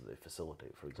systems that they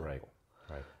facilitate, for example.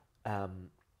 Right.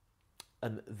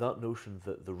 And that notion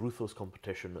that the ruthless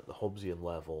competition at the Hobbesian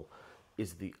level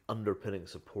is the underpinning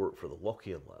support for the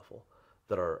Lockean level,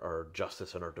 that our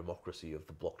justice and our democracy of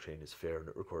the blockchain is fair and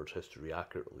it records history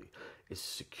accurately, is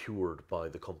secured by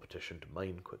the competition to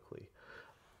mine quickly.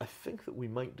 I think that we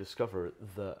might discover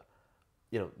that,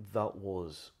 you know, that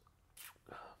was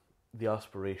the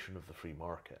aspiration of the free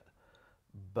market,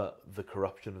 but the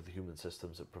corruption of the human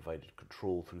systems that provided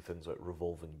control through things like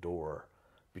revolving door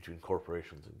between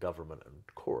corporations and government and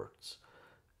courts.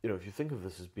 You know, if you think of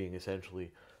this as being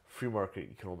essentially free market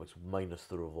economics minus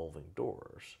the revolving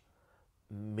doors,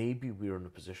 maybe we're in a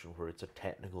position where it's a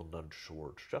technical nudge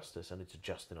towards justice and it's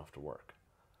just enough to work.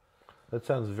 That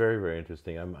sounds very, very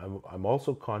interesting. I'm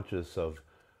also conscious of,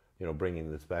 you know,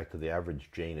 bringing this back to the average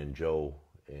Jane and Joe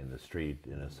in the street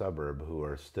in a suburb who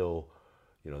are still,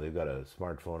 you know, they've got a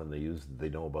smartphone and they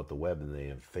know about the web and they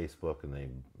have Facebook and they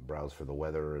browse for the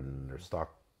weather and their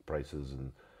stock prices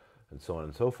and so on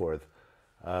and so forth.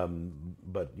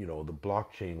 But, you know, the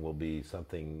blockchain will be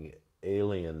something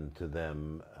alien to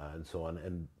them and so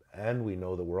on. And we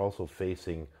know that we're also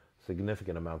facing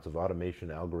significant amounts of automation,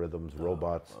 algorithms,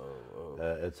 robots,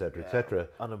 et cetera,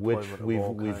 which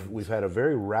we've had a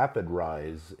very rapid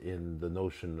rise in the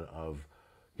notion of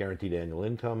guaranteed annual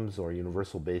incomes or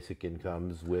universal basic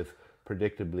incomes, with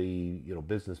predictably, you know,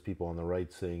 business people on the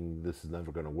right saying this is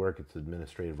never going to work, it's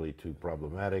administratively too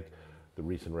problematic. The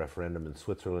recent referendum in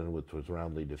Switzerland, which was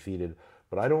roundly defeated.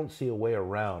 But I don't see a way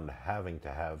around having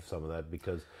to have some of that,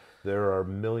 because there are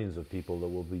millions of people that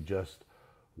will be just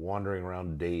wandering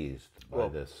around dazed by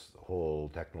this whole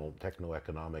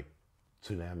techno-economic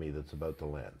tsunami that's about to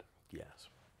land. Yes,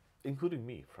 including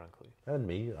me, frankly. And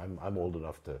me. I'm old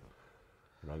enough to,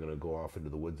 you know, I'm going to go off into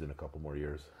the woods in a couple more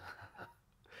years.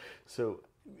 So,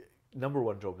 number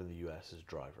one job in the US is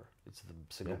driver. It's the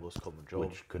single most common job.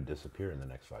 Which could disappear in the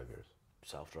next 5 years.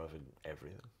 Self-driving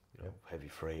everything. You know, heavy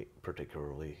freight,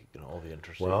 particularly, you know, all the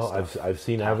interstate stuff. Well, I've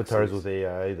seen taxis. Avatars with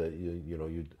AI that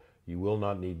you will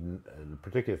not need,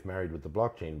 particularly if married with the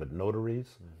blockchain, but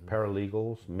notaries,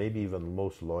 paralegals, maybe even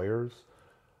most lawyers,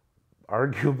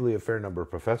 arguably a fair number of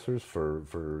professors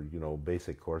for you know,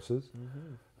 basic courses.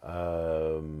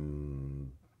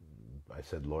 I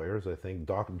said lawyers, I think,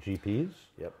 GPs.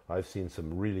 Yep. I've seen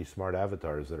some really smart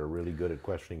avatars that are really good at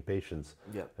questioning patients.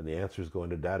 Yep. And the answers go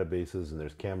into databases, and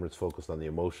there's cameras focused on the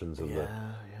emotions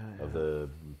of the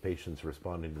patients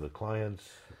responding to the clients.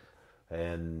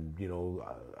 And, you know,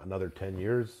 another 10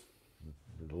 years,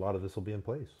 a lot of this will be in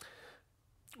place.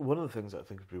 One of the things I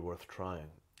think would be worth trying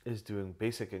is doing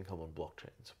basic income on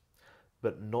blockchains,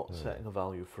 but not setting a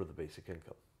value for the basic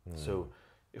income. So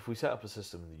if we set up a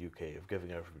system in the UK of giving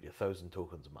everybody 1,000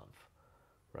 tokens a month,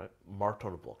 right, marked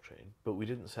on a blockchain, but we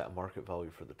didn't set a market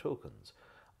value for the tokens,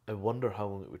 I wonder how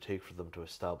long it would take for them to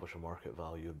establish a market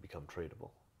value and become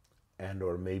tradable. And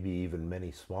or maybe even many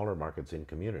smaller markets in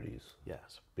communities.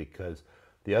 Yes. Because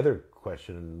the other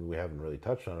question we haven't really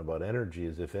touched on about energy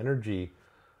is, if energy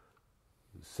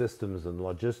systems and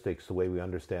logistics, the way we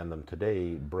understand them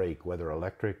today, break, whether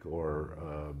electric or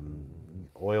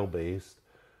oil-based,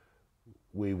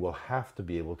 we will have to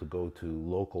be able to go to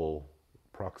local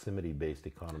proximity-based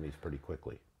economies pretty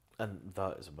quickly. And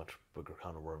that is a much bigger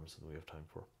can of worms than we have time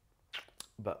for.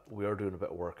 But we are doing a bit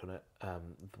of work on it.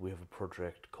 We have a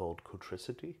project called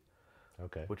Cotricity,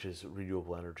 which is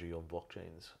renewable energy on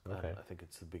blockchains. And I think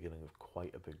it's the beginning of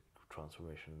quite a big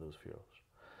transformation in those fields.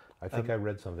 I think I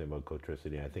read something about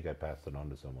Cotricity. I think I passed it on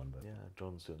to someone. But yeah,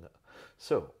 John's doing that.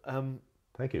 So,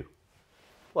 thank you.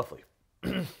 Lovely.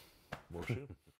 More soon.